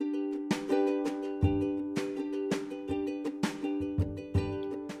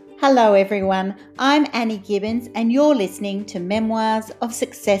Hello everyone, I'm Annie Gibbons and you're listening to Memoirs of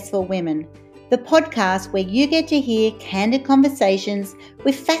Successful Women, the podcast where you get to hear candid conversations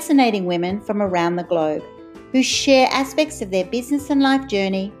with fascinating women from around the globe who share aspects of their business and life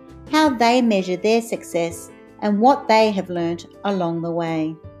journey, how they measure their success and what they have learnt along the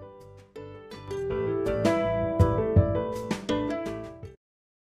way.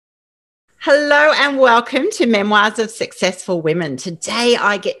 Hello and welcome to Memoirs of Successful Women. Today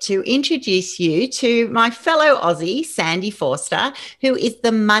I get to introduce you to my fellow Aussie, Sandy Forster, who is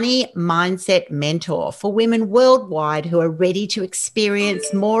the money mindset mentor for women worldwide who are ready to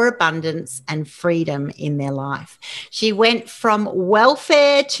experience more abundance and freedom in their life. She went from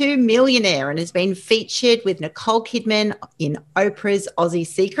welfare to millionaire and has been featured with Nicole Kidman in Oprah's Aussie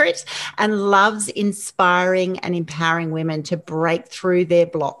Secret and loves inspiring and empowering women to break through their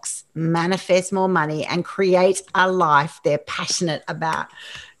blocks, manifest more money and create a life they're passionate about.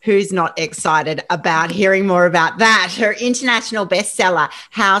 Who's not excited about hearing more about that? Her international bestseller,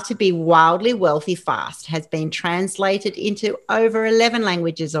 How to Be Wildly Wealthy Fast, has been translated into over 11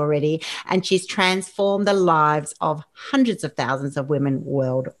 languages already, and she's transformed the lives of hundreds of thousands of women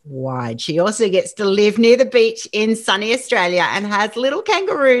worldwide. She also gets to live near the beach in sunny Australia and has little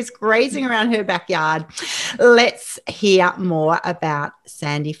kangaroos grazing around her backyard. Let's hear more about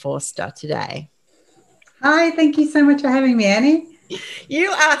Sandy Forster today. Hi, thank you so much for having me, Annie. You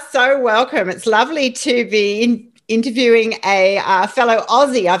are so welcome. It's lovely to be interviewing a fellow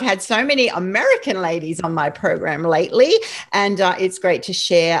Aussie. I've had so many American ladies on my program lately, and it's great to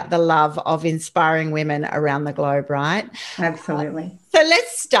share the love of inspiring women around the globe, right? Absolutely. So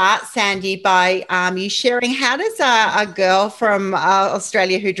let's start, Sandy, by you sharing how does a girl from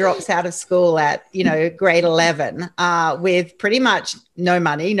Australia who drops out of school at, grade 11 with pretty much no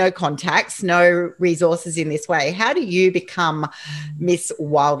money, no contacts, no resources in this way, how do you become Miss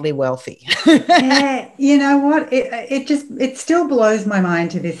Wildly Wealthy? Yeah, you know what? It still blows my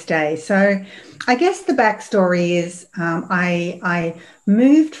mind to this day. So I guess the backstory is I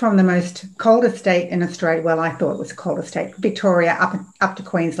moved from the most coldest state in Australia. Well, I thought it was the coldest state, Victoria, up to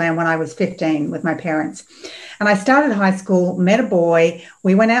Queensland when I was 15 with my parents. And I started high school, met a boy.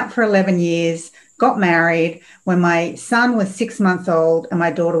 We went out for 11 years, got married. When my son was 6 months old and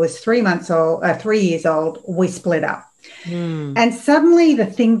my daughter was 3 years old, we split up. And suddenly the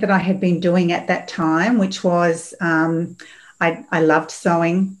thing that I had been doing at that time, which was I loved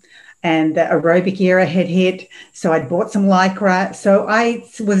sewing, and the aerobic era had hit. So I'd bought some Lycra. So I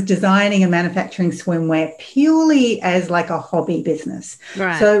was designing and manufacturing swimwear purely as like a hobby business.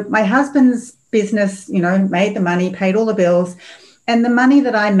 Right. So my husband's business, made the money, paid all the bills. And the money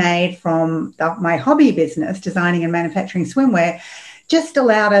that I made from my hobby business, designing and manufacturing swimwear, just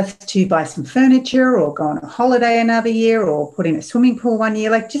allowed us to buy some furniture or go on a holiday another year or put in a swimming pool one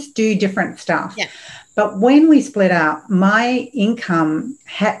year, like just do different stuff. Yeah. But when we split up, my income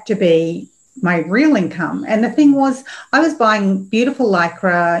had to be my real income. And the thing was, I was buying beautiful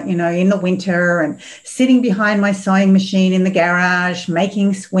Lycra, in the winter and sitting behind my sewing machine in the garage,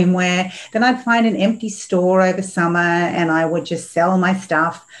 making swimwear. Then I'd find an empty store over summer and I would just sell my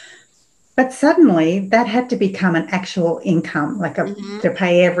stuff. But suddenly that had to become an actual income, like to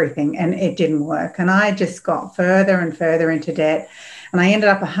pay everything. And it didn't work. And I just got further and further into debt. And I ended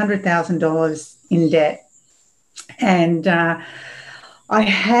up $100,000 in debt. And I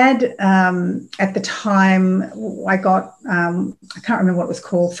had, at the time, I got, I can't remember what it was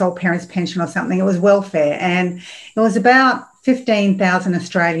called, sole parents pension or something. It was welfare. And it was about 15,000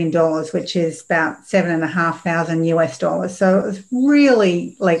 Australian dollars, which is about $7,500 US dollars. So it was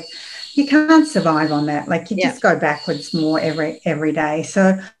really like, you can't survive on that. Like you just go backwards more every day.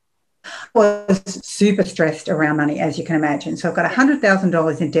 So I was super stressed around money, as you can imagine. So I've got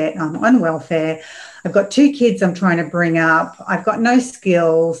 $100,000 in debt. I'm on welfare. I've got 2 kids I'm trying to bring up. I've got no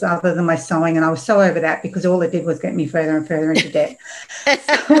skills other than my sewing. And I was so over that because all it did was get me further and further into debt. So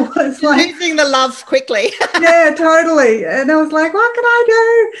it was like losing the love quickly. Yeah, totally. And I was like, what can I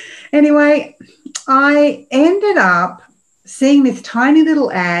do? Anyway, I ended up seeing this tiny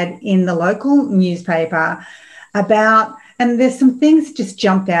little ad in the local newspaper about, and there's some things that just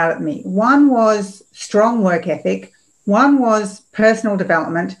jumped out at me. One was strong work ethic, one was personal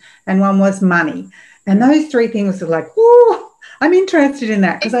development, and one was money. And those 3 things were like, oh, I'm interested in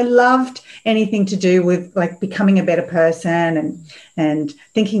that because I loved anything to do with like becoming a better person and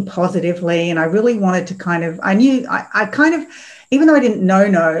thinking positively. And I really wanted to I kind of, even though I didn't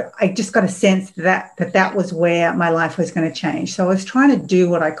know, I just got a sense that was where my life was going to change. So I was trying to do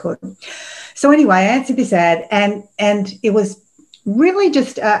what I could. So anyway, I answered this ad and it was really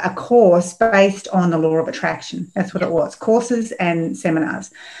just a course based on the law of attraction. That's what it was, courses and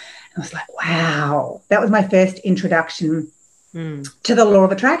seminars. I was like, wow, that was my first introduction Mm. to the law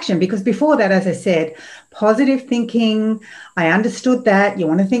of attraction, because before that, as I said, positive thinking, I understood that you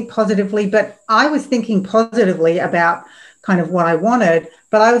want to think positively, but I was thinking positively about kind of what I wanted,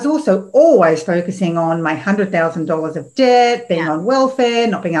 but I was also always focusing on my $100,000 of debt, being on welfare,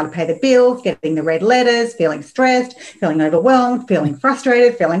 not being able to pay the bills, getting the red letters, feeling stressed, feeling overwhelmed, feeling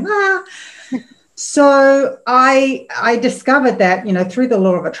frustrated, feeling So I discovered that, you know, through the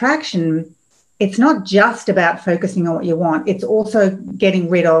law of attraction, it's not just about focusing on what you want. It's also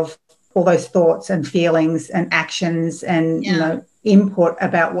getting rid of all those thoughts and feelings and actions and, you know, input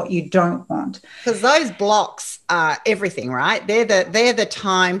about what you don't want. Because those blocks are everything, right? They're the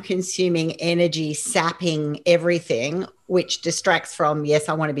time consuming, energy sapping everything, which distracts from, yes,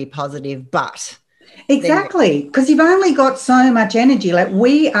 I want to be positive, but. Exactly, because you've only got so much energy. Like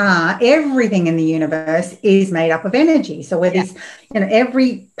everything in the universe is made up of energy. So where these, you know,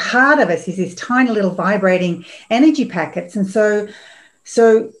 every part of us is this tiny little vibrating energy packets. And so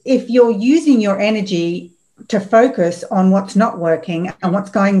if you're using your energy to focus on what's not working and what's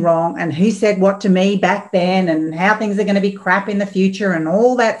going wrong and who said what to me back then and how things are going to be crap in the future and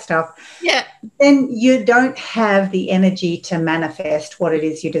all that stuff, then you don't have the energy to manifest what it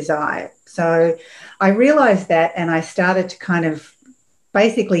is you desire. So I realized that, and I started to kind of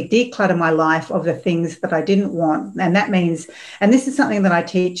basically declutter my life of the things that I didn't want. And that means, and this is something that I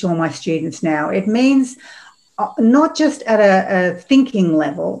teach all my students now, it means not just at a thinking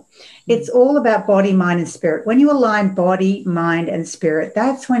level, it's all about body, mind, and spirit. When you align body, mind, and spirit,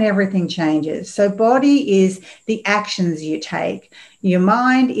 that's when everything changes. So body is the actions you take. Your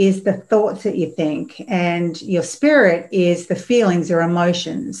mind is the thoughts that you think, and your spirit is the feelings or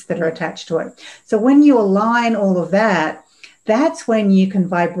emotions that are attached to it. So when you align all of that, that's when you can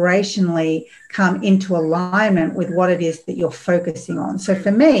vibrationally come into alignment with what it is that you're focusing on. So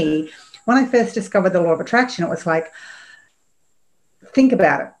for me, when I first discovered the law of attraction, it was like, think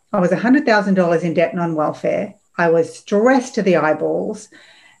about it. I was $100,000 in debt and on welfare. I was stressed to the eyeballs.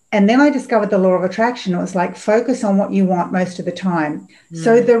 And then I discovered the law of attraction. It was like, focus on what you want most of the time.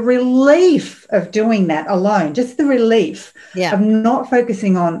 So the relief of doing that alone, just the relief of not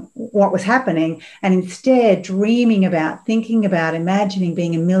focusing on what was happening and instead dreaming about, thinking about, imagining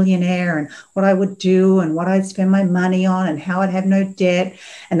being a millionaire and what I would do and what I'd spend my money on and how I'd have no debt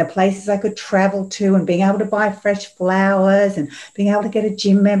and the places I could travel to and being able to buy fresh flowers and being able to get a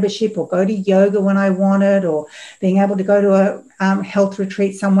gym membership or go to yoga when I wanted, or being able to go to a health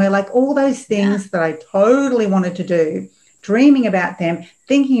retreat somewhere, like all those things that I totally wanted to do, dreaming about them,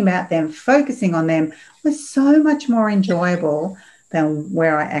 thinking about them, focusing on them was so much more enjoyable than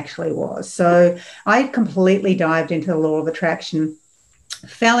where I actually was. So I completely dived into the law of attraction,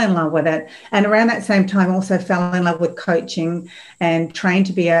 fell in love with it. And around that same time, also fell in love with coaching and trained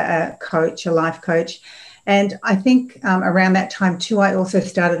to be a coach, a life coach. And I think around that time too, I also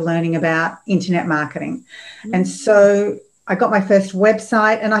started learning about internet marketing. And so I got my first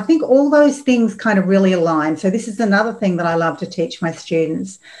website, and I think all those things kind of really align. So this is another thing that I love to teach my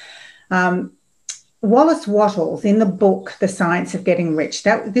students. Wallace Wattles, in the book, The Science of Getting Rich,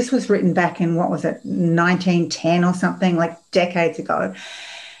 this was written back in, 1910 or something, like decades ago.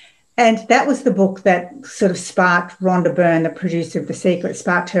 And that was the book that sort of sparked Rhonda Byrne, the producer of The Secret,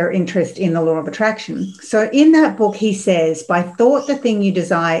 sparked her interest in the law of attraction. So in that book, he says, by thought, the thing you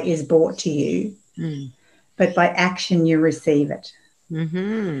desire is brought to you. But by action, you receive it.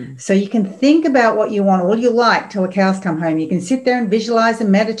 So you can think about what you want all you like till the cows come home. You can sit there and visualize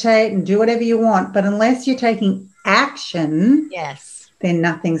and meditate and do whatever you want. But unless you're taking action, then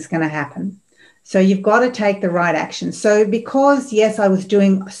nothing's going to happen. So you've got to take the right action. So because, yes, I was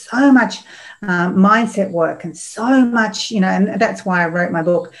doing so much mindset work and so much, you know, and that's why I wrote my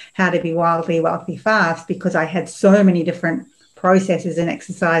book, How to Be Wildly Wealthy Fast, because I had so many different processes and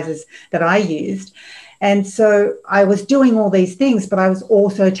exercises that I used. And so I was doing all these things, but I was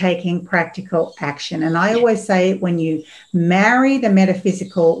also taking practical action. And I always say, when you marry the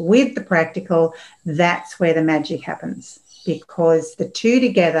metaphysical with the practical, that's where the magic happens, because the two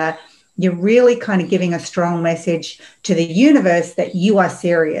together, you're really kind of giving a strong message to the universe that you are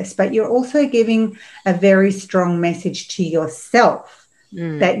serious, but you're also giving a very strong message to yourself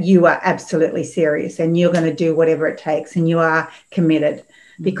that you are absolutely serious and you're going to do whatever it takes and you are committed.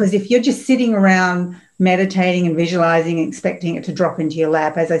 Because if you're just sitting around meditating and visualizing and expecting it to drop into your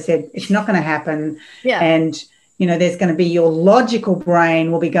lap, as I said, it's not going to happen. And, you know, there's going to be, your logical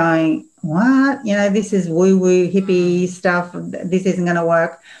brain will be going, what? You know, this is woo-woo hippie stuff. This isn't going to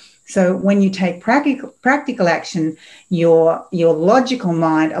work. So when you take practical action, your logical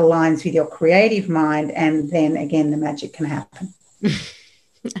mind aligns with your creative mind, and then again, the magic can happen.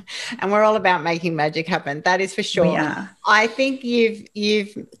 And we're all about making magic happen. That is for sure. We are. I think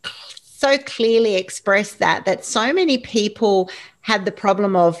you've so clearly expressed that so many people had the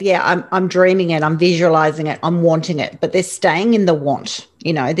problem of, I'm dreaming it, I'm visualizing it, I'm wanting it, but they're staying in the want.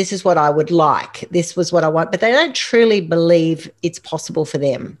 This is what I would like. This was what I want, but they don't truly believe it's possible for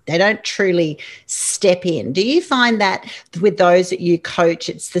them. They don't truly step in. Do you find that with those that you coach,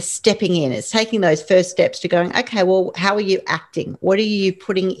 it's the stepping in, it's taking those first steps to going, okay, well, how are you acting? What are you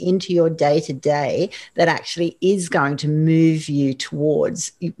putting into your day-to-day that actually is going to move you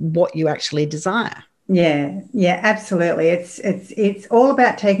towards what you actually desire? Yeah, absolutely. It's all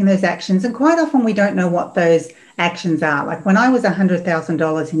about taking those actions, and quite often we don't know what those actions are. Like when I was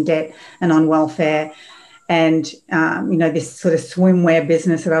 $100,000 in debt and on welfare, and this sort of swimwear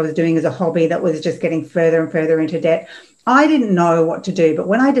business that I was doing as a hobby that was just getting further and further into debt, I didn't know what to do. But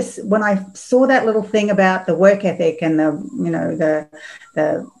when I saw that little thing about the work ethic and the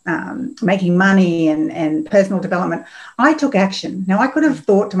making money and personal development, I took action. Now I could have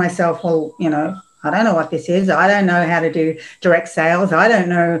thought to myself, well, I don't know what this is. I don't know how to do direct sales. I don't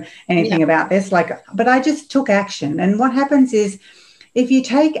know anything about this. But I just took action. And what happens is, if you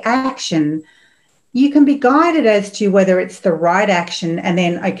take action, you can be guided as to whether it's the right action and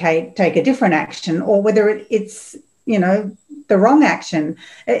then, okay, take a different action, or whether it's, the wrong action.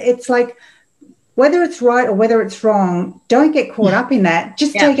 It's like, whether it's right or whether it's wrong, don't get caught up in that.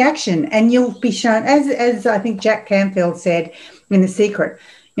 Just take action, and you'll be shown, as I think Jack Canfield said in The Secret,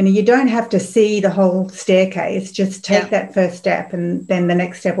 you don't have to see the whole staircase. Just take that first step, and then the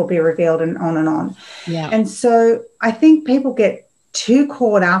next step will be revealed, and on and on. Yeah. And so I think people get too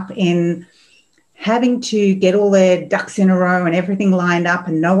caught up in having to get all their ducks in a row and everything lined up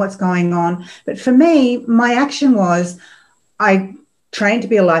and know what's going on. But for me, my action was, I trained to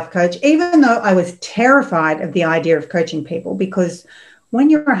be a life coach, even though I was terrified of the idea of coaching people, because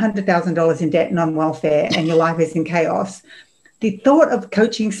when you're $100,000 in debt and on welfare and your life is in chaos, the thought of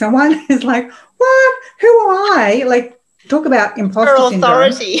coaching someone is like, what? Who am I? Like, talk about imposter syndrome.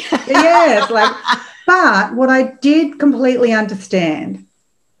 Authority. Yeah, it's like, but what I did completely understand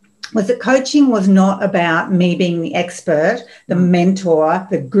was that coaching was not about me being the expert, the mentor,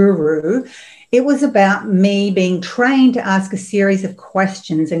 the guru. It was about me being trained to ask a series of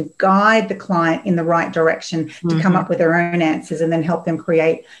questions and guide the client in the right direction to come up with their own answers, and then help them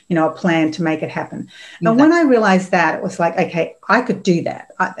create, a plan to make it happen. And when I realized that, it was like, okay, I could do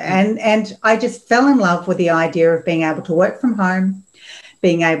that. And I just fell in love with the idea of being able to work from home,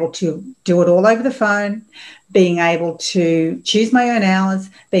 being able to do it all over the phone, being able to choose my own hours,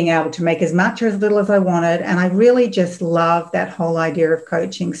 being able to make as much or as little as I wanted. And I really just love that whole idea of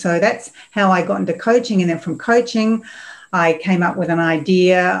coaching. So that's how I got into coaching. And then from coaching, I came up with an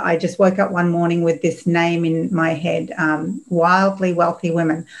idea. I just woke up one morning with this name in my head, Wildly Wealthy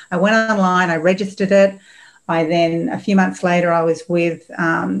Women. I went online, I registered it. A few months later, I was with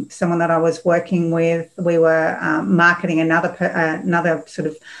someone that I was working with. We were marketing another sort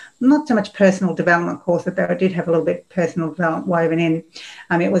of, not so much personal development course, but I did have a little bit personal development woven in.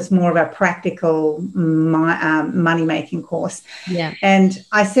 It was more of a practical money-making course. Yeah. And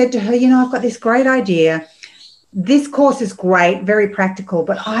I said to her, I've got this great idea. This course is great, very practical,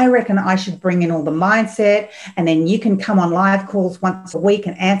 but I reckon I should bring in all the mindset, and then you can come on live calls once a week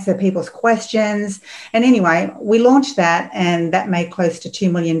and answer people's questions. And anyway, we launched that, and that made close to $2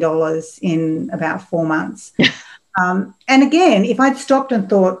 million in about 4 months. And again, if I'd stopped and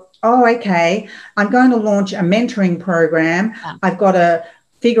thought, oh, okay, I'm going to launch a mentoring program. I've got to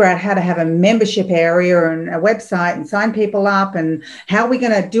figure out how to have a membership area and a website and sign people up, and how are we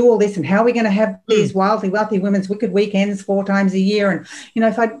going to do all this, and how are we going to have these wildly wealthy women's wicked weekends 4 times a year. And,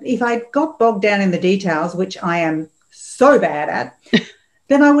 if I got bogged down in the details, which I am so bad at,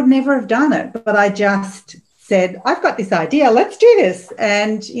 then I would never have done it. But I just said, I've got this idea, let's do this.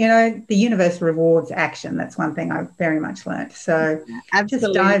 And, the universe rewards action. That's one thing I've very much learned. So I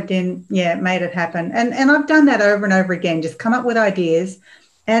just dived in, made it happen. And I've done that over and over again, just come up with ideas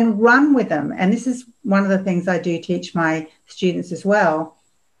and run with them. And this is one of the things I do teach my students as well,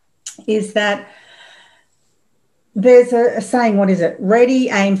 is that there's a saying, what is it? Ready,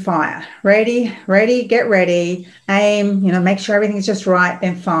 aim, fire. Ready, get ready, aim, make sure everything's just right,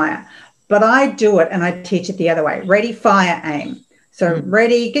 then fire. But I do it, and I teach it the other way. Ready, fire, aim. So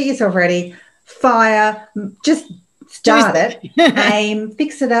ready, get yourself ready, fire, just start it, aim,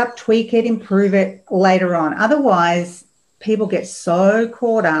 fix it up, tweak it, improve it later on. Otherwise, people get so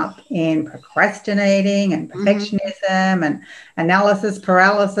caught up in procrastinating and perfectionism and analysis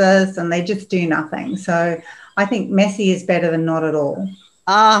paralysis, and they just do nothing. So I think messy is better than not at all.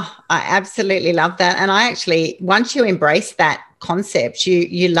 Oh, I absolutely love that. And I actually, once you embrace that concept,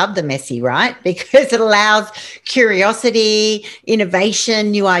 you love the messy, right? Because it allows curiosity,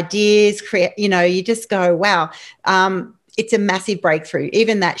 innovation, new ideas, create, you just go, wow. It's a massive breakthrough,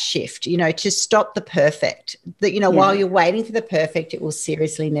 even that shift, to stop the perfect, that, while you're waiting for the perfect, it will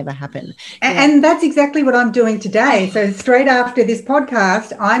seriously never happen. And that's exactly what I'm doing today. So straight after this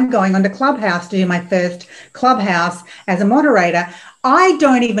podcast, I'm going on to Clubhouse to do my first Clubhouse as a moderator. I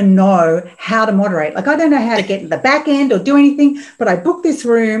don't even know how to moderate. Like, I don't know how to get in the back end or do anything, but I booked this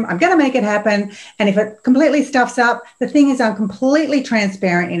room. I'm going to make it happen. And if it completely stuffs up, the thing is, I'm completely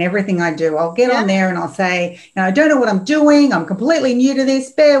transparent in everything I do. I'll get on there and I'll say, I don't know what I'm doing. I'm completely new to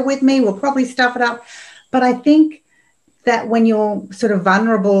this. Bear with me. We'll probably stuff it up. But I think that when you're sort of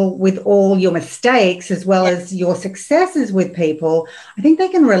vulnerable with all your mistakes as well as your successes with people, I think they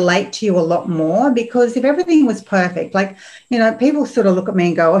can relate to you a lot more, because if everything was perfect, like, people sort of look at me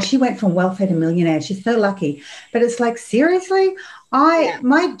and go, oh, she went from welfare to millionaire. She's so lucky. But it's like, seriously,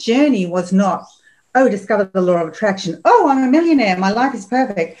 my journey was not, discover the law of attraction. Oh, I'm a millionaire. My life is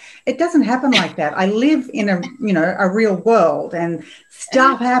perfect. It doesn't happen like that. I live in a real world, and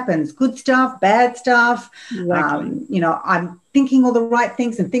stuff happens, good stuff, bad stuff. Exactly. I'm thinking all the right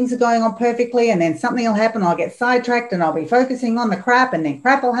things and things are going on perfectly, and then something will happen. I'll get sidetracked and I'll be focusing on the crap, and then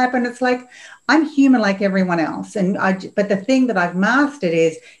crap will happen. It's like, I'm human like everyone else. But the thing that I've mastered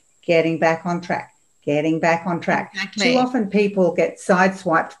is getting back on track. Exactly. Too often people get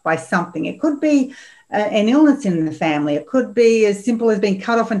sideswiped by something. It could be an illness in the family. It could be as simple as being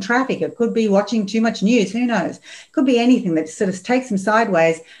cut off in traffic. It could be watching too much news. Who knows? It could be anything that sort of takes them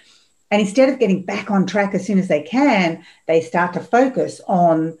sideways. And instead of getting back on track as soon as they can, they start to focus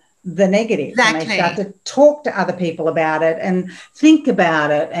on the negative. Exactly. And they start to talk to other people about it and think about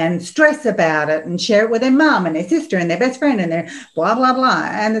it and stress about it and share it with their mum and their sister and their best friend and their blah, blah, blah.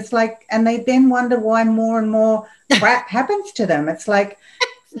 And it's like, and they then wonder why more and more crap happens to them. It's like,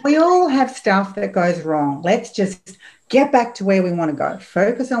 we all have stuff that goes wrong. Let's just get back to where we want to go.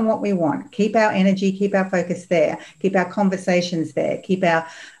 Focus on what we want. Keep our energy, keep our focus there. Keep our conversations there. Keep our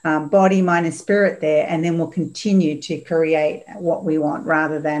body, mind, and spirit there. And then we'll continue to create what we want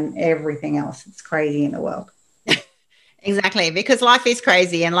rather than everything else that's crazy in the world. Exactly, because life is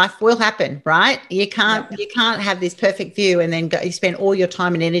crazy and life will happen, right? You can't have this perfect view and then you spend all your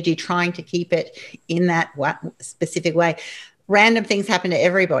time and energy trying to keep it in that specific way. Random things happen to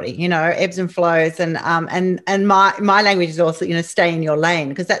everybody, ebbs and flows, and my language is also, stay in your lane,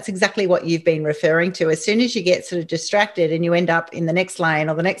 because that's exactly what you've been referring to. As soon as you get sort of distracted and you end up in the next lane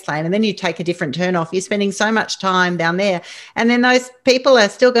or the next lane, and then you take a different turn off, you're spending so much time down there, and then those people are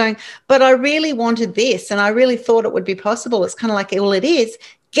still going, but I really wanted this and I really thought it would be possible. It's kind of like, well, it is.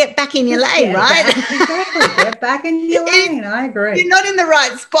 Get back in your lane, right? Exactly. Get back in your lane. I agree. You're not in the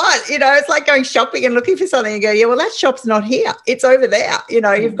right spot. It's like going shopping and looking for something and go, yeah, well, that shop's not here. It's over there.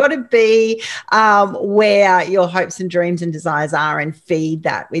 You've got to be where your hopes and dreams and desires are, and feed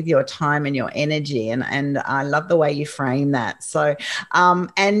that with your time and your energy. And I love the way you frame that. So,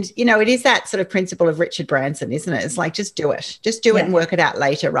 it is that sort of principle of Richard Branson, isn't it? It's like, just do it. Just do it and work it out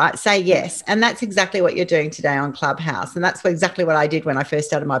later, right? Say yes. And that's exactly what you're doing today on Clubhouse. And that's exactly what I did when I first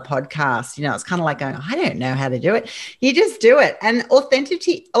started my podcast. It's kind of like going, I don't know how to do it. You just do it. And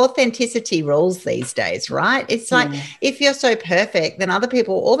authenticity rules these days, right? It's like, if you're so perfect, then other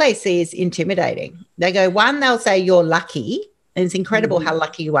people, all they see is intimidating. They go, one, they'll say you're lucky. And it's incredible how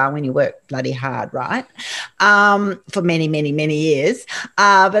lucky you are when you work bloody hard, right? For many, many, many years.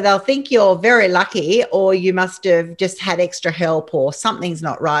 But they'll think you're very lucky, or you must have just had extra help, or something's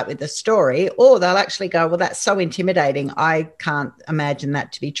not right with the story. Or they'll actually go, well, that's so intimidating, I can't imagine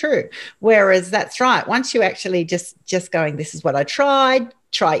that to be true. Whereas that's right. Once you actually just going, this is what I tried,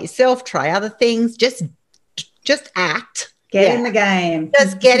 try it yourself, try other things, just act. Get in the game.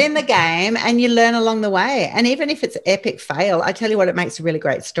 Just get in the game, and you learn along the way. And even if it's an epic fail, I tell you what, it makes a really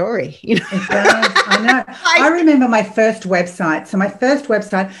great story. It does. I know. I remember my first website. So my first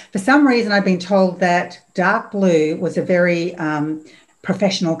website, for some reason, I've been told that dark blue was a very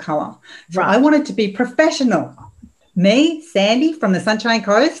professional color. So I wanted to be professional. Me, Sandy from the Sunshine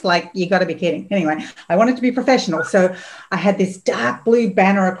Coast, like, you got to be kidding. Anyway, I wanted to be professional. So I had this dark blue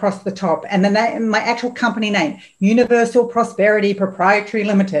banner across the top, and my actual company name, Universal Prosperity Proprietary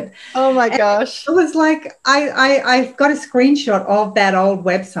Limited. Oh my gosh. And it was like, I've got a screenshot of that old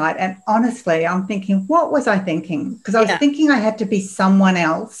website. And honestly, I'm thinking, what was I thinking? Because I was thinking I had to be someone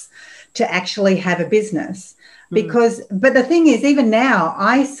else to actually have a business. But the thing is, even now,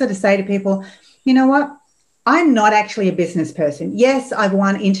 I sort of say to people, you know what? I'm not actually a business person. Yes, I've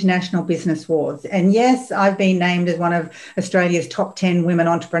won international business awards. And yes, I've been named as one of Australia's top 10 women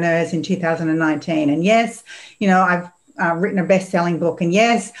entrepreneurs in 2019. And yes, I've written a best-selling book. And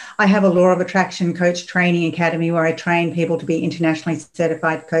yes, I have a Law of Attraction coach training academy where I train people to be internationally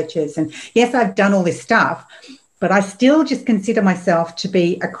certified coaches. And yes, I've done all this stuff, but I still just consider myself to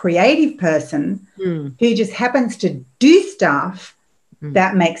be a creative person who just happens to do stuff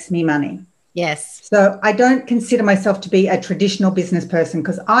that makes me money. Yes. So I don't consider myself to be a traditional business person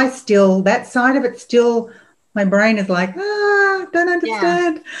because that side of it still, my brain is like, don't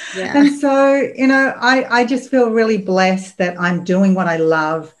understand. Yeah. And so, I just feel really blessed that I'm doing what I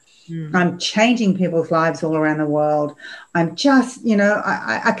love. I'm changing people's lives all around the world. I'm just,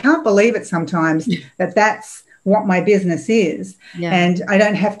 I can't believe it sometimes that that's what my business is. Yeah. And I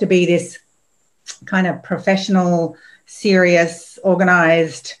don't have to be this kind of professional, serious,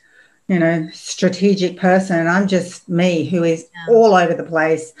 organized, strategic person. I'm just me who is all over the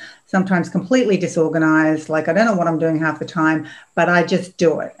place, sometimes completely disorganized. Like I don't know what I'm doing half the time, but I just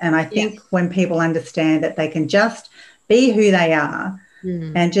do it. And I think when people understand that they can just be who they are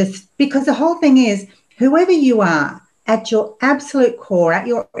and just, because the whole thing is whoever you are at your absolute core, at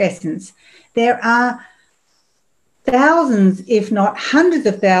your essence, there are thousands, if not hundreds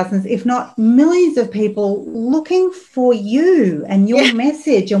of thousands, if not millions of people looking for you and your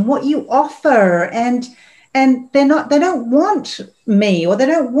message and what you offer. And they don't want me, or they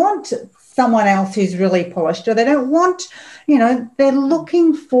don't want someone else who's really polished, or they don't want, they're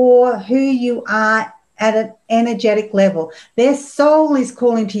looking for who you are at an energetic level. Their soul is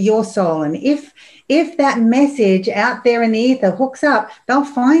calling to your soul. And if that message out there in the ether hooks up, they'll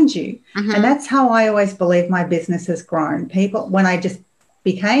find you. And that's how I always believe my business has grown. People, when I just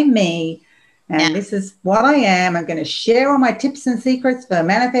became me, and this is what I am, I'm going to share all my tips and secrets for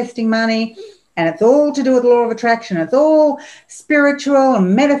manifesting money. And it's all to do with the law of attraction. It's all spiritual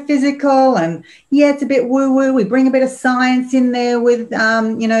and metaphysical. And it's a bit woo-woo. We bring a bit of science in there with, all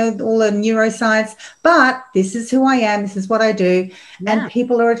the neuroscience. But this is who I am. This is what I do. Yeah. And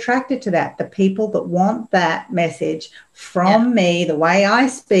people are attracted to that. The people that want that message from me, the way I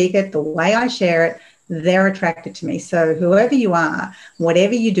speak it, the way I share it, they're attracted to me. So whoever you are,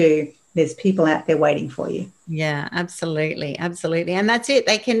 whatever you do, there's people out there waiting for you. Yeah, absolutely. Absolutely. And that's it.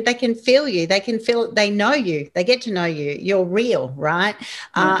 They can feel you. They know you. They get to know you. You're real, right?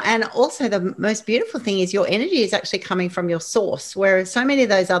 And also the most beautiful thing is your energy is actually coming from your source, whereas so many of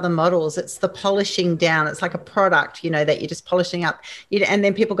those other models, it's the polishing down. It's like a product, that you're just polishing up. And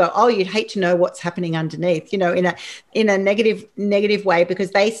then people go, oh, you'd hate to know what's happening underneath, in a negative way,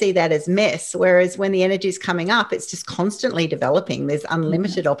 because they see that as mess. Whereas when the energy is coming up, it's just constantly developing. There's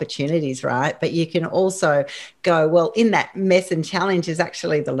unlimited opportunities, right? But you can also go, well, in that mess and challenge is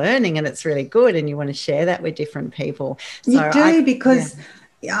actually the learning, and it's really good, and you want to share that with different people. So you do, because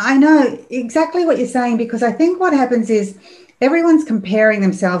I know exactly what you're saying, because I think what happens is everyone's comparing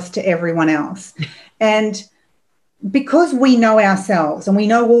themselves to everyone else. And because we know ourselves and we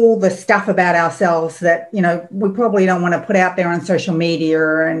know all the stuff about ourselves that, we probably don't want to put out there on social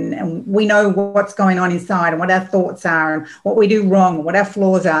media, and we know what's going on inside and what our thoughts are and what we do wrong and what our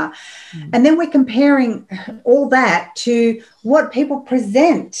flaws are. And then we're comparing all that to what people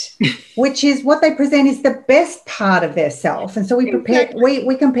present, which is what they present is the best part of their self. And so we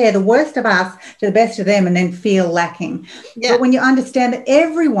compare the worst of us to the best of them and then feel lacking. But when you understand that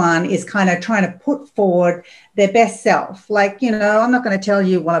everyone is kind of trying to put forward their best self, like, I'm not going to tell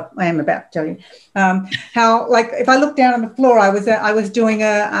you what I am about to tell you. How, like, if I look down on the floor, I was doing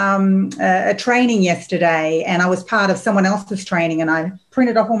a training yesterday, and I was part of someone else's training, and I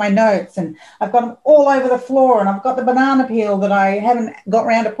printed off all my notes, and I've got them all over the floor, and I've got the banana peel that I haven't got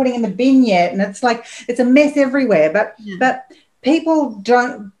around to putting in the bin yet, and it's like it's a mess everywhere. But people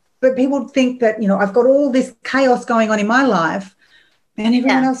don't. But people think that I've got all this chaos going on in my life, and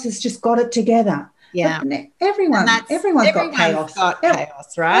everyone else has just got it together. Yeah, everyone's got chaos.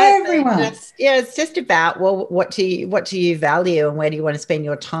 Chaos, right? Everyone. It's just about, well, what do you value, and where do you want to spend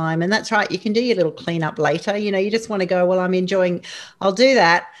your time? And that's right. You can do your little cleanup later. You just want to go, well, I'll do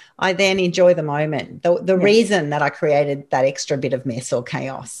that. I then enjoy the moment. The reason that I created that extra bit of mess or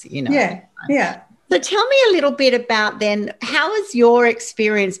chaos. Yeah. So tell me a little bit about then, how has your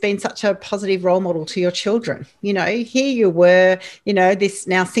experience been such a positive role model to your children? Here you were, this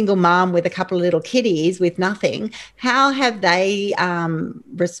now single mom with a couple of little kiddies with nothing. How have they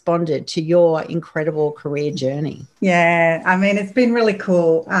responded to your incredible career journey? Yeah, it's been really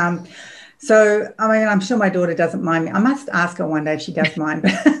cool. So, I'm sure my daughter doesn't mind me. I must ask her one day if she does mind.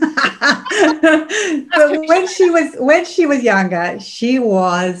 But when she was younger, she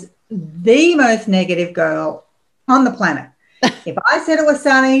was the most negative girl on the planet. If I said it was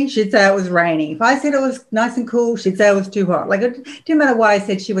sunny, she'd say it was raining. If I said it was nice and cool, she'd say it was too hot. Like, it didn't matter what I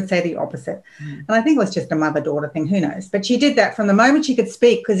said, she would say the opposite. And I think it was just a mother-daughter thing, who knows? But she did that from the moment she could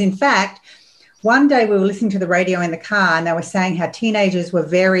speak, because in fact, one day we were listening to the radio in the car and they were saying how teenagers were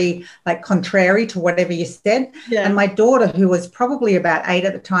very like contrary to whatever you said. Yeah. And my daughter, who was probably about 8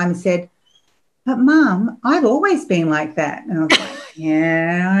 at the time, said, "But Mum, I've always been like that." And I was like,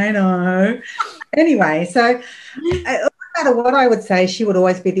 yeah, I know. Anyway, so no matter what I would say, she would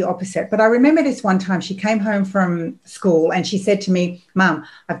always be the opposite. But I remember this one time she came home from school and she said to me, "Mum,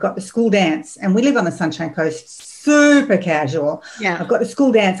 I've got the school dance," and we live on the Sunshine Coast, super casual. Yeah. "I've got the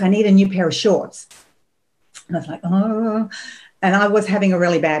school dance. I need a new pair of shorts." And I was like, oh. And I was having a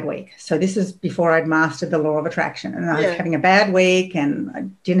really bad week. So this is before I'd mastered the law of attraction. And I was having a bad week and I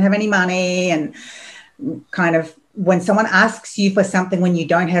didn't have any money. And kind of when someone asks you for something when you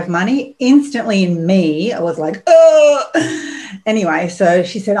don't have money, instantly in me, I was like, oh. Anyway, so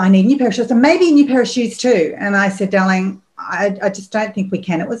she said, "I need a new pair of shorts and maybe a new pair of shoes too." And I said, "Darling, I just don't think we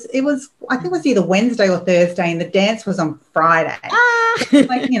can." It was I think it was either Wednesday or Thursday and the dance was on Friday.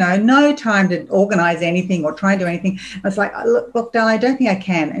 Like, no time to organize anything or try and do anything. I was like, look, darling, I don't think I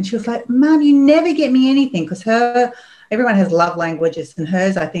can. And she was like, "Mum, you never get me anything," because everyone has love languages and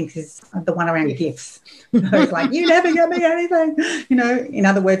hers, I think, is the one around gifts. It's like, "You never get me anything." In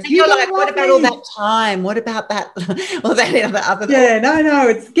other words, you're like, what about all that time? What about that? All that other yeah, no,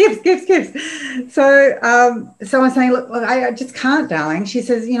 it's gifts. So I'm saying, look, I just can't, darling. She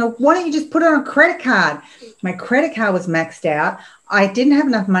says, "Why don't you just put it on a credit card?" My credit card was maxed out. I didn't have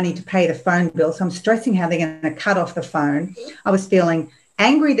enough money to pay the phone bill, so I'm stressing how they're going to cut off the phone. I was feeling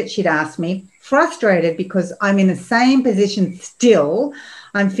angry that she'd asked me, frustrated because I'm in the same position still.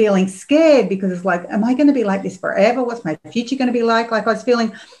 I'm feeling scared because it's like, am I going to be like this forever? What's my future going to be like? Like, I was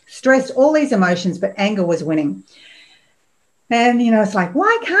feeling stressed, all these emotions, but anger was winning. And, it's like,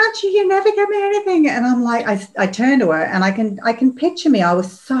 "Why can't you? You never give me anything." And I'm like, I turned to her and I can picture me. I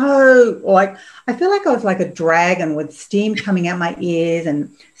was so like, I feel like I was like a dragon with steam coming out my ears and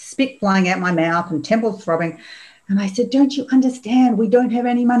spit flying out my mouth and temples throbbing. And I said, "Don't you understand? We don't have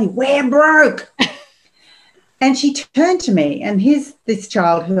any money. We're broke." And she turned to me, and here's this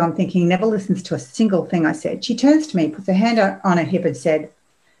child who I'm thinking never listens to a single thing I said. She turns to me, puts her hand on her hip and said,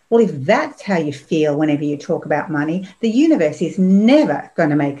 "Well, if that's how you feel whenever you talk about money, the universe is never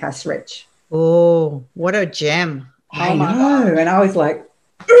going to make us rich." Oh, what a gem. I know. And I was like,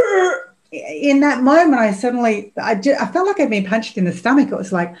 "Ugh." In that moment, I felt like I'd been punched in the stomach. It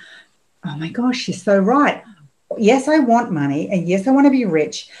was like, oh my gosh, she's so right. Yes, I want money, and yes, I want to be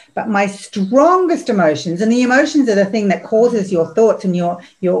rich, but my strongest emotions, and the emotions are the thing that causes your thoughts and your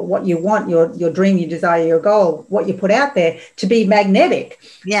what you want, your dream, your desire, your goal, what you put out there to be magnetic.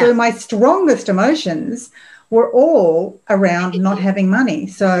 Yeah. So my strongest emotions were all around not having money.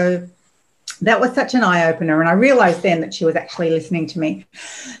 So that was such an eye-opener, and I realised then that she was actually listening to me.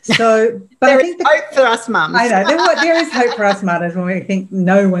 So, but there is hope for us mums. I know there is hope for us mothers when we think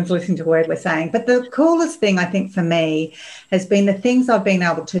no one's listening to a word we're saying. But the coolest thing, I think, for me has been the things I've been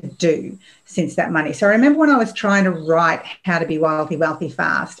able to do since that money. So I remember when I was trying to write How to Be Wealthy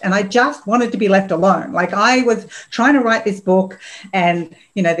Fast, and I just wanted to be left alone. Like, I was trying to write this book, and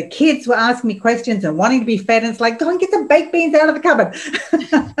the kids were asking me questions and wanting to be fed, and it's like, "Go and get some baked beans out of the cupboard."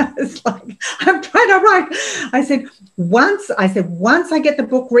 It's like, I'm trying to write. I said, once I get the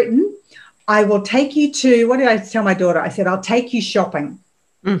book written, I will take you to, what did I tell my daughter? I said, "I'll take you shopping."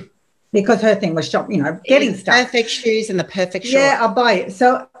 Because her thing was getting stuff. Perfect shoes and the perfect shorts. Yeah, I'll buy it.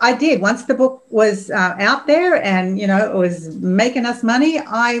 So I did. Once the book was out there and, it was making us money,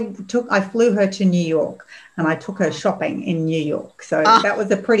 I flew her to New York and I took her shopping in New York. So that was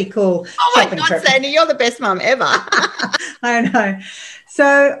a pretty cool shopping trip. Oh, my God, Sandy, you're the best mum ever. I know.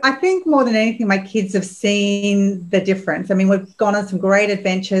 So I think more than anything, my kids have seen the difference. I mean, we've gone on some great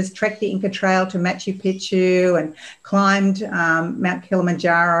adventures, trekked the Inca Trail to Machu Picchu and climbed Mount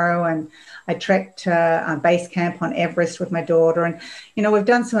Kilimanjaro, and I trekked base camp on Everest with my daughter. And, we've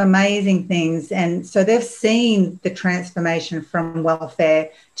done some amazing things. And so they've seen the transformation from welfare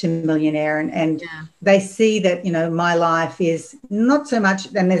to millionaire. And they see that, my life is not so much,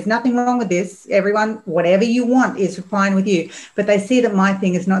 and there's nothing wrong with this. Everyone, whatever you want is fine with you. But they see that my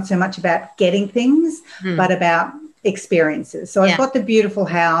thing is not so much about getting things, but about experiences. So I've got the beautiful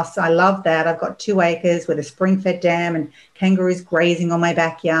house. I love that. I've got 2 acres with a spring-fed dam and kangaroos grazing on my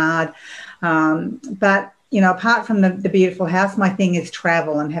backyard. But apart from the beautiful house, my thing is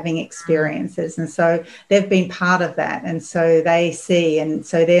travel and having experiences. And so they've been part of that. And so they see, and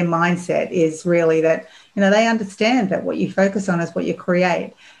so their mindset is really that, they understand that what you focus on is what you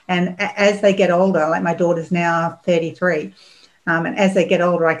create. And as they get older, like my daughter's now 33, and as they get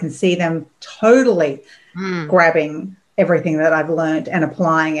older, I can see them totally grabbing everything that I've learned and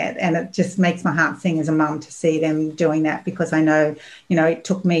applying it. And it just makes my heart sing as a mum to see them doing that, because I know, it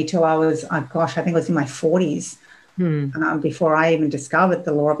took me till I was, I think it was in my 40s before I even discovered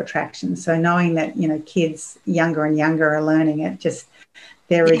the law of attraction. So knowing that, kids younger and younger are learning it, just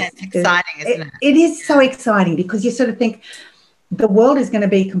it's exciting, isn't it? It is so exciting, because you sort of think the world is going to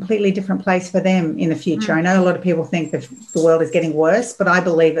be a completely different place for them in the future. I know a lot of people think that the world is getting worse, but I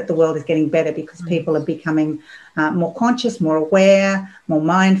believe that the world is getting better, because people are becoming more conscious, more aware, more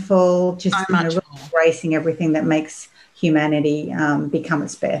mindful, just really embracing everything that makes humanity become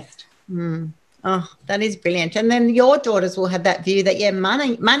its best. Oh, that is brilliant. And then your daughters will have that view that,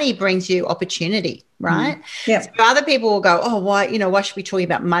 money brings you opportunity, right? Yeah. So other people will go, oh, why should we be talking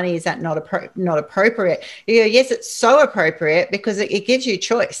about money? Is that not appropriate? Yes, it's so appropriate, because it gives you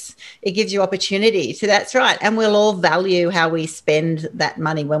choice. It gives you opportunity. So that's right. And we'll all value how we spend that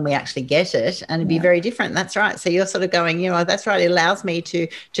money when we actually get it, and it'd be very different. That's right. So you're sort of going, that's right. It allows me to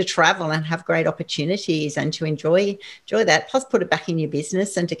travel and have great opportunities and to enjoy that, plus put it back in your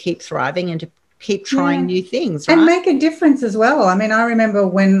business and to keep thriving and to keep trying new things, right? And make a difference as well. I mean, I remember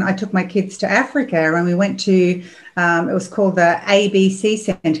when I took my kids to Africa, and we went to, it was called the ABC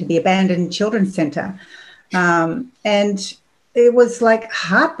Centre, the Abandoned Children's Centre. And it was like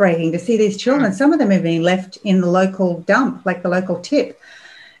heartbreaking to see these children. Some of them have been left in the local dump, like the local tip.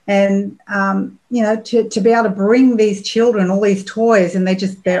 And, to be able to bring these children all these toys, and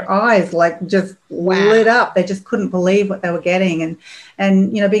their eyes lit up. They just couldn't believe what they were getting.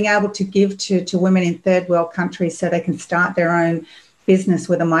 And being able to give to women in third world countries so they can start their own business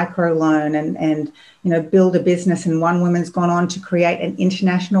with a micro loan and build a business. And one woman's gone on to create an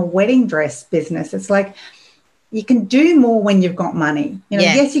international wedding dress business. It's like, you can do more when you've got money.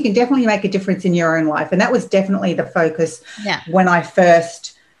 Yes, you can definitely make a difference in your own life. And that was definitely the focus when I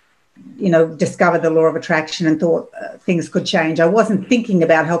first discovered the law of attraction and thought things could change. I wasn't thinking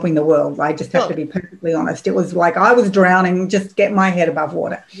about helping the world. I just have to be perfectly honest. It was like I was drowning, just get my head above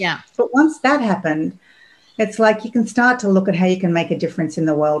water. Yeah. But once that happened, it's like you can start to look at how you can make a difference in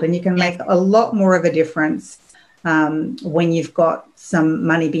the world, and you can make a lot more of a difference when you've got some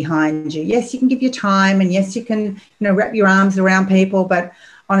money behind you. Yes, you can give your time, and yes, you can, wrap your arms around people. But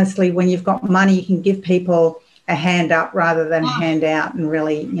honestly, when you've got money, you can give people a hand up rather than a hand out, and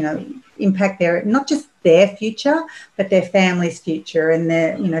really, impact not just their future, but their family's future and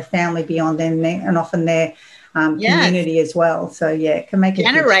their, family beyond them, and often their community as well. So it can make a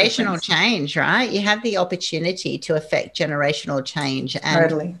generational change, right? You have the opportunity to affect generational change, and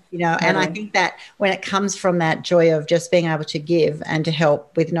totally. And I think that when it comes from that joy of just being able to give and to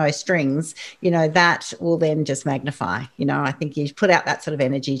help with no strings, that will then just magnify. I think you put out that sort of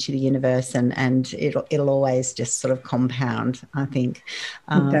energy to the universe, and it'll always just sort of compound, I think.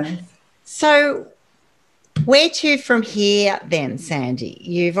 It does. So where to from here then, Sandy?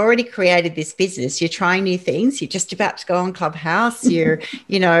 You've already created this business. You're trying new things. You're just about to go on Clubhouse. You're,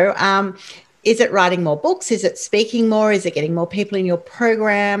 is it writing more books? Is it speaking more? Is it getting more people in your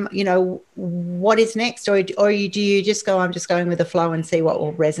program? What is next? Or do you just go, I'm just going with the flow and see what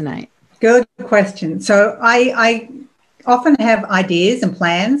will resonate? Good question. So I often have ideas and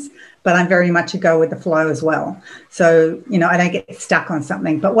plans, but I'm very much a go with the flow as well. So, I don't get stuck on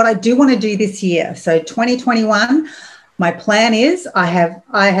something. But what I do want to do this year, so 2021, my plan is, I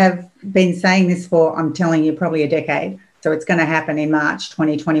have been saying this for, I'm telling you, probably a decade. So it's going to happen in March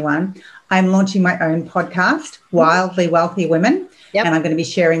 2021. I'm launching my own podcast, Wildly Wealthy Women. Yep. And I'm going to be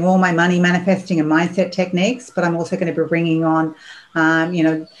sharing all my money manifesting and mindset techniques, but I'm also going to be bringing on,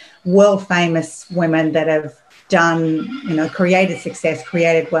 world famous women that have done, created success,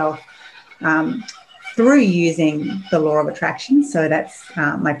 created wealth, through using the law of attraction. So that's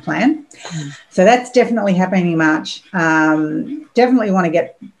my plan. So that's definitely happening in March. Definitely want to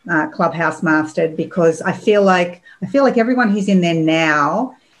get Clubhouse mastered, because I feel like everyone who's in there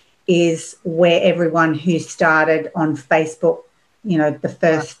now is where everyone who started on Facebook, the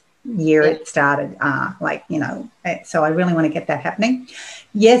first year it started, so I really want to get that happening.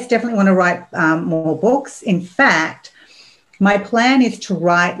 Yes, definitely want to write more books. In fact, my plan is to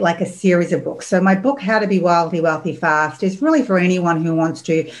write like a series of books. So my book, How to Be Wildly Wealthy Fast, is really for anyone who wants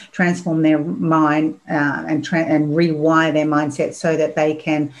to transform their mind and rewire their mindset so that they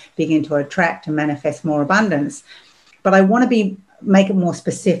can begin to attract and manifest more abundance. But I want to be make it more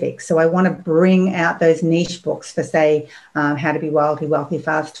specific. So I want to bring out those niche books for, say, how to be wildly wealthy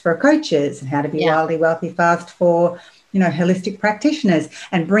fast for coaches, and how to be wildly wealthy fast for, holistic practitioners,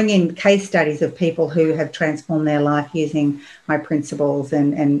 and bring in case studies of people who have transformed their life using my principles,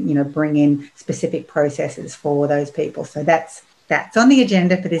 and bring in specific processes for those people. So that's on the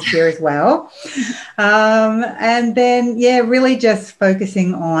agenda for this year as well. And then, really just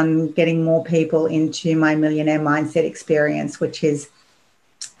focusing on getting more people into my Millionaire Mindset experience, which is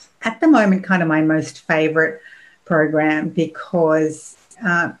at the moment kind of my most favorite program, because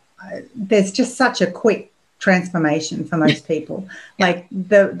there's just such a quick transformation for most people. Like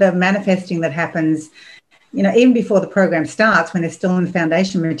the manifesting that happens, even before the program starts, when they're still in the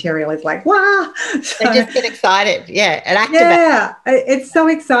foundation material, is like, wow. So, they just get excited. Yeah. And activate. Yeah. It's so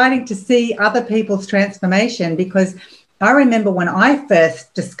exciting to see other people's transformation, because I remember when I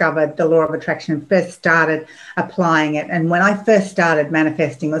first discovered the law of attraction, first started applying it, and when I first started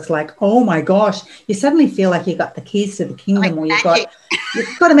manifesting, it was like, oh my gosh, you suddenly feel like you got the keys to the kingdom, or you've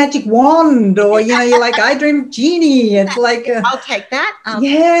got a magic wand, or you're like, I dream of genie. It's like, I'll take that.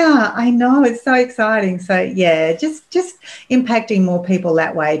 Yeah, I know, it's so exciting. So just impacting more people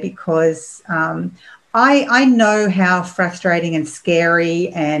that way, because I know how frustrating and scary,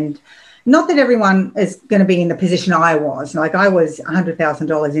 and not that everyone is going to be in the position I was. Like, I was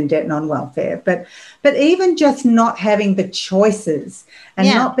 $100,000 in debt and on welfare, but even just not having the choices and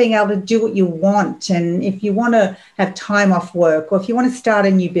not being able to do what you want. And if you want to have time off work, or if you want to start a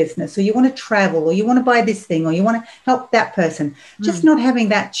new business, or you want to travel, or you want to buy this thing, or you want to help that person, just not having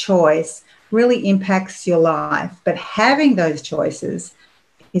that choice really impacts your life. But having those choices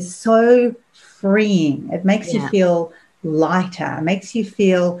is so freeing. It makes you feel lighter, makes you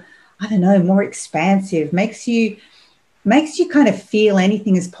feel, I don't know, more expansive, makes you kind of feel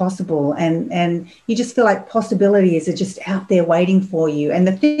anything is possible, and you just feel like possibilities are just out there waiting for you. And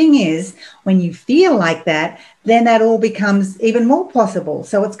the thing is, when you feel like that, then that all becomes even more possible.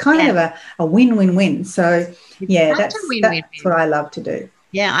 So it's kind of a win-win-win. So that's what I love to do.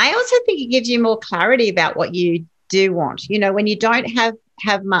 Yeah, I also think it gives you more clarity about what you do want. When you don't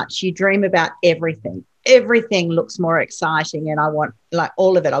have much, you dream about everything. Everything looks more exciting, and I want like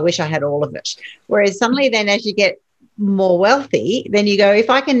all of it. I wish I had all of it. Whereas suddenly then, as you get more wealthy, then you go, if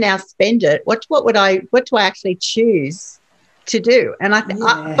I can now spend it, what do I actually choose to do? And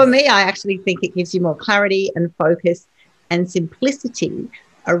for me, I actually think it gives you more clarity and focus and simplicity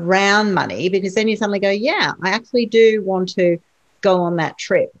around money, because then you suddenly go, I actually do want to go on that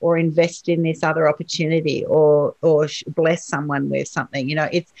trip, or invest in this other opportunity, or bless someone with something.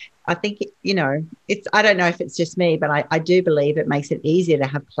 I think, I don't know if it's just me, but I do believe it makes it easier to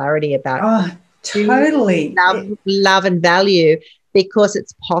have clarity about totally love and value, because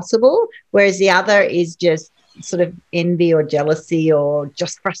it's possible. Whereas the other is just sort of envy or jealousy or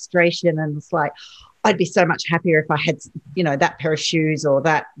just frustration. And it's like, I'd be so much happier if I had, that pair of shoes, or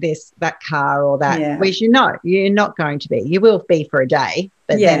that car, or that. Whereas you're not going to be. You will be for a day,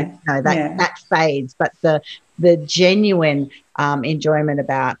 but then that fades. But the genuine enjoyment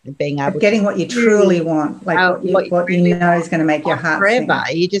about being able getting what you truly want, like what you know is going to make your heart forever.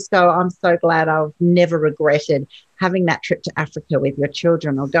 sing. You just go, I'm so glad I've never regretted having that trip to Africa with your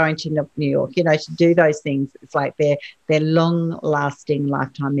children, or going to New York, to do those things. It's like they're long-lasting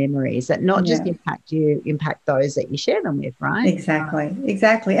lifetime memories that not just impact you, impact those that you share them with, right?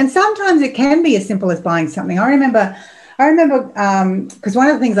 Exactly. And sometimes it can be as simple as buying something. I remember because one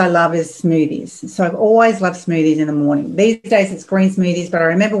of the things I love is smoothies. So I've always loved smoothies in the morning. These days it's green smoothies, but I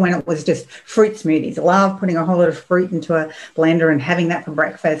remember when it was just fruit smoothies. I love putting a whole lot of fruit into a blender and having that for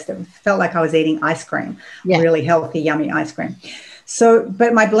breakfast. It felt like I was eating ice cream, really healthy, yummy ice cream. So,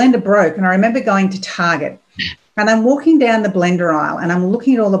 but my blender broke, and I remember going to Target, and I'm walking down the blender aisle, and I'm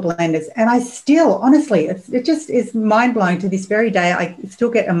looking at all the blenders, and I still, honestly, it just is mind-blowing to this very day. I still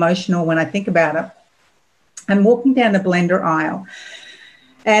get emotional when I think about it. I'm walking down the blender aisle,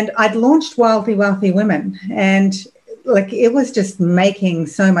 and I'd launched Wildly Wealthy Women, and like it was just making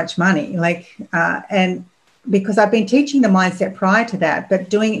so much money, and because I've been teaching the mindset prior to that, but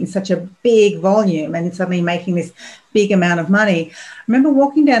doing it in such a big volume and suddenly making this big amount of money. I remember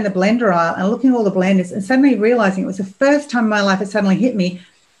walking down the blender aisle and looking at all the blenders and suddenly realizing it was the first time in my life it suddenly hit me.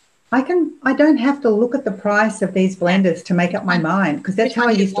 I don't have to look at the price of these blenders to make up my mind, because that's how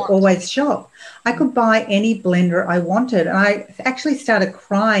I used to always shop. I could buy any blender I wanted. And I actually started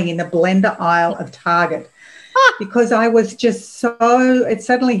crying in the blender aisle of Target because I was just it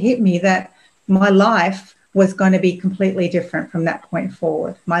suddenly hit me that my life was going to be completely different from that point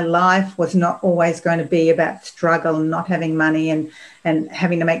forward. My life was not always going to be about struggle and not having money and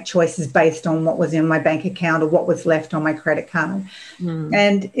having to make choices based on what was in my bank account or what was left on my credit card.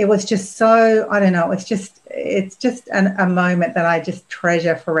 And it was just so, I don't know, it's just a moment that I just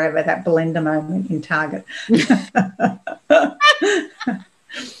treasure forever, that Belinda moment in Target.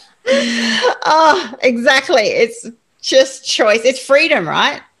 Oh, exactly. It's just choice. It's freedom,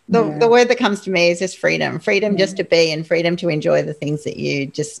 right? The word that comes to me is just freedom just to be, and freedom to enjoy the things that you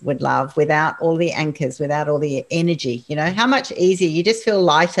just would love without all the anchors, without all the energy. You know, how much easier, you just feel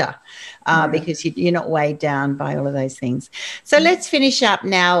lighter because you're not weighed down by all of those things. So let's finish up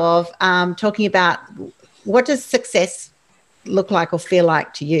now of talking about, what does success look like or feel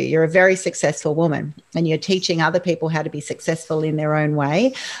like to you? You're a very successful woman and you're teaching other people how to be successful in their own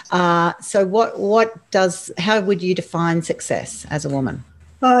way. So how would you define success as a woman?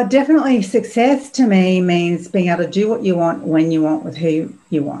 Definitely success to me means being able to do what you want, when you want, with who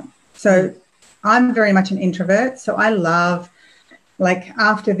you want. So I'm very much an introvert. So I love, like,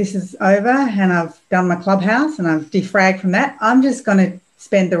 after this is over and I've done my clubhouse and I've defragged from that, I'm just going to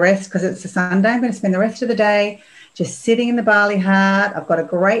spend the rest, because it's a Sunday, I'm going to spend the rest of the day just sitting in the Bali hut. I've got a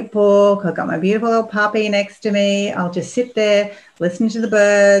great book. I've got my beautiful little puppy next to me. I'll just sit there, listening to the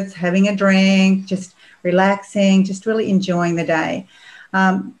birds, having a drink, just relaxing, just really enjoying the day.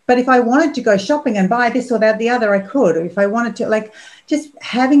 But if I wanted to go shopping and buy this or that, the other, I could. Or if I wanted to, like, just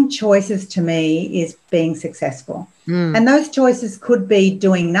having choices to me is being successful. And those choices could be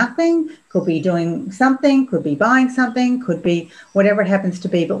doing nothing, could be doing something, could be buying something, could be whatever it happens to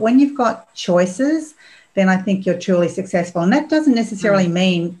be. But when you've got choices, then I think you're truly successful. And that doesn't necessarily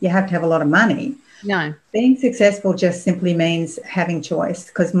mean you have to have a lot of money. No. Being successful just simply means having choice,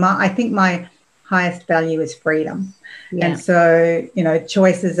 because I think my highest value is freedom. And so, you know,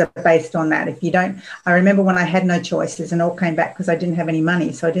 choices are based on that. If you don't, I remember when I had no choices and all came back because I didn't have any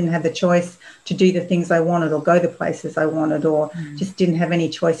money. So I didn't have the choice to do the things I wanted or go the places I wanted, or just didn't have any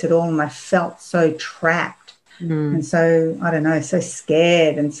choice at all. And I felt so trapped. And so, I don't know, so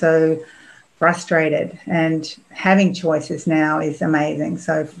scared and so frustrated. And having choices now is amazing.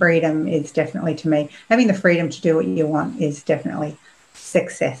 So freedom is definitely, to me, having the freedom to do what you want is definitely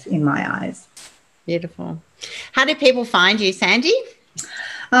success in my eyes. Beautiful. How do people find you, Sandy?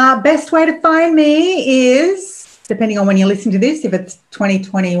 Best way to find me is, depending on when you listen to this, if it's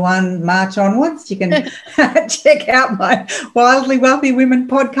 2021 March onwards, you can check out my Wildly Wealthy Women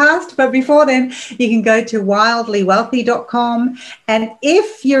podcast. But before then, you can go to wildlywealthy.com. And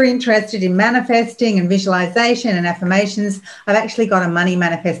if you're interested in manifesting and visualization and affirmations, I've actually got a money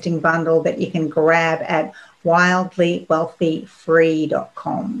manifesting bundle that you can grab at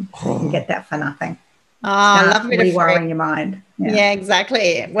wildlywealthyfree.com. You can get that for nothing. I love rewiring your mind. Yeah,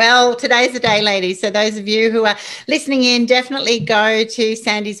 exactly. Well, today's the day, ladies. So those of you who are listening in, definitely go to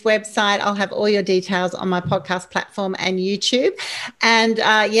Sandy's website. I'll have all your details on my podcast platform and YouTube. And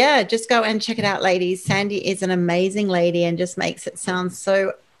just go and check it out, ladies. Sandy is an amazing lady and just makes it sound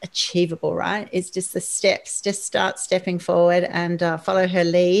so achievable, right? It's just the steps. Just start stepping forward and follow her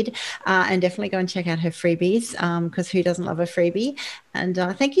lead, and definitely go and check out her freebies, because who doesn't love a freebie? And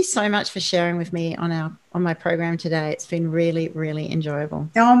thank you so much for sharing with me on my program today. It's been really, really enjoyable.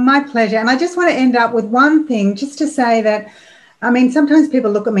 Oh, my pleasure. And I just want to end up with one thing, just to say that, I mean, sometimes people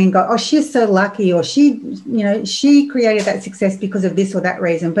look at me and go, oh, she's so lucky, or she created that success because of this or that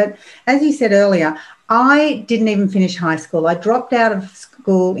reason. But as you said earlier, I didn't even finish high school. I dropped out of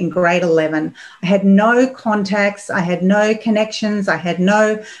school in grade 11. I had no contacts. I had no connections. I had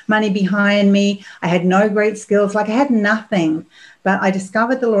no money behind me. I had no great skills. Like, I had nothing. But I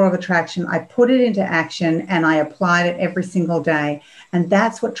discovered the law of attraction. I put it into action and I applied it every single day. And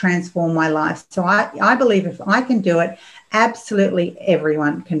that's what transformed my life. So I believe if I can do it, absolutely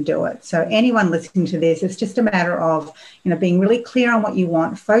everyone can do it. So anyone listening to this, it's just a matter of, being really clear on what you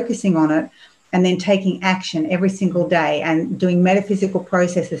want, focusing on it, and then taking action every single day and doing metaphysical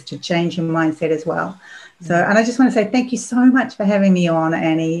processes to change your mindset as well. So, and I just want to say thank you so much for having me on,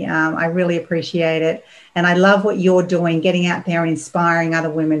 Annie. I really appreciate it. And I love what you're doing, getting out there and inspiring other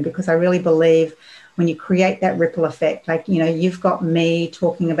women, because I really believe when you create that ripple effect, like, you've got me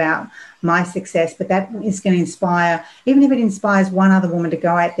talking about my success, but that is going to inspire, even if it inspires one other woman to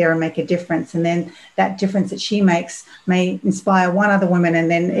go out there and make a difference. And then that difference that she makes may inspire one other woman,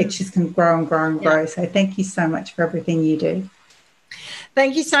 and then it just can grow and grow and grow. So thank you so much for everything you do.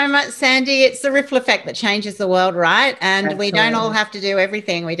 Thank you so much, Sandy. It's the ripple effect that changes the world, right? And Absolutely. we don't all have to do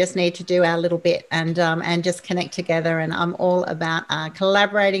everything. We just need to do our little bit and just connect together. And I'm all about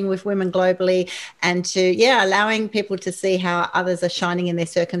collaborating with women globally and to, allowing people to see how others are shining in their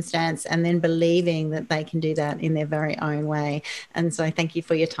circumstance and then believing that they can do that in their very own way. And so thank you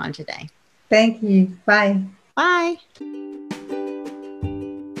for your time today. Thank you. Bye. Bye.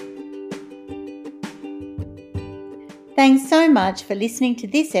 Thanks so much for listening to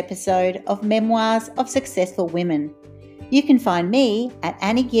this episode of Memoirs of Successful Women. You can find me at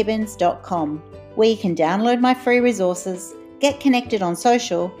anniegibbons.com, where you can download my free resources, get connected on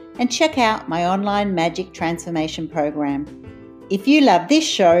social, and check out my online magic transformation program. If you love this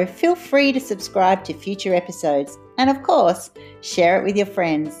show, feel free to subscribe to future episodes and, of course, share it with your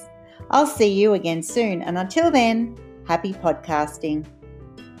friends. I'll see you again soon, and until then, happy podcasting.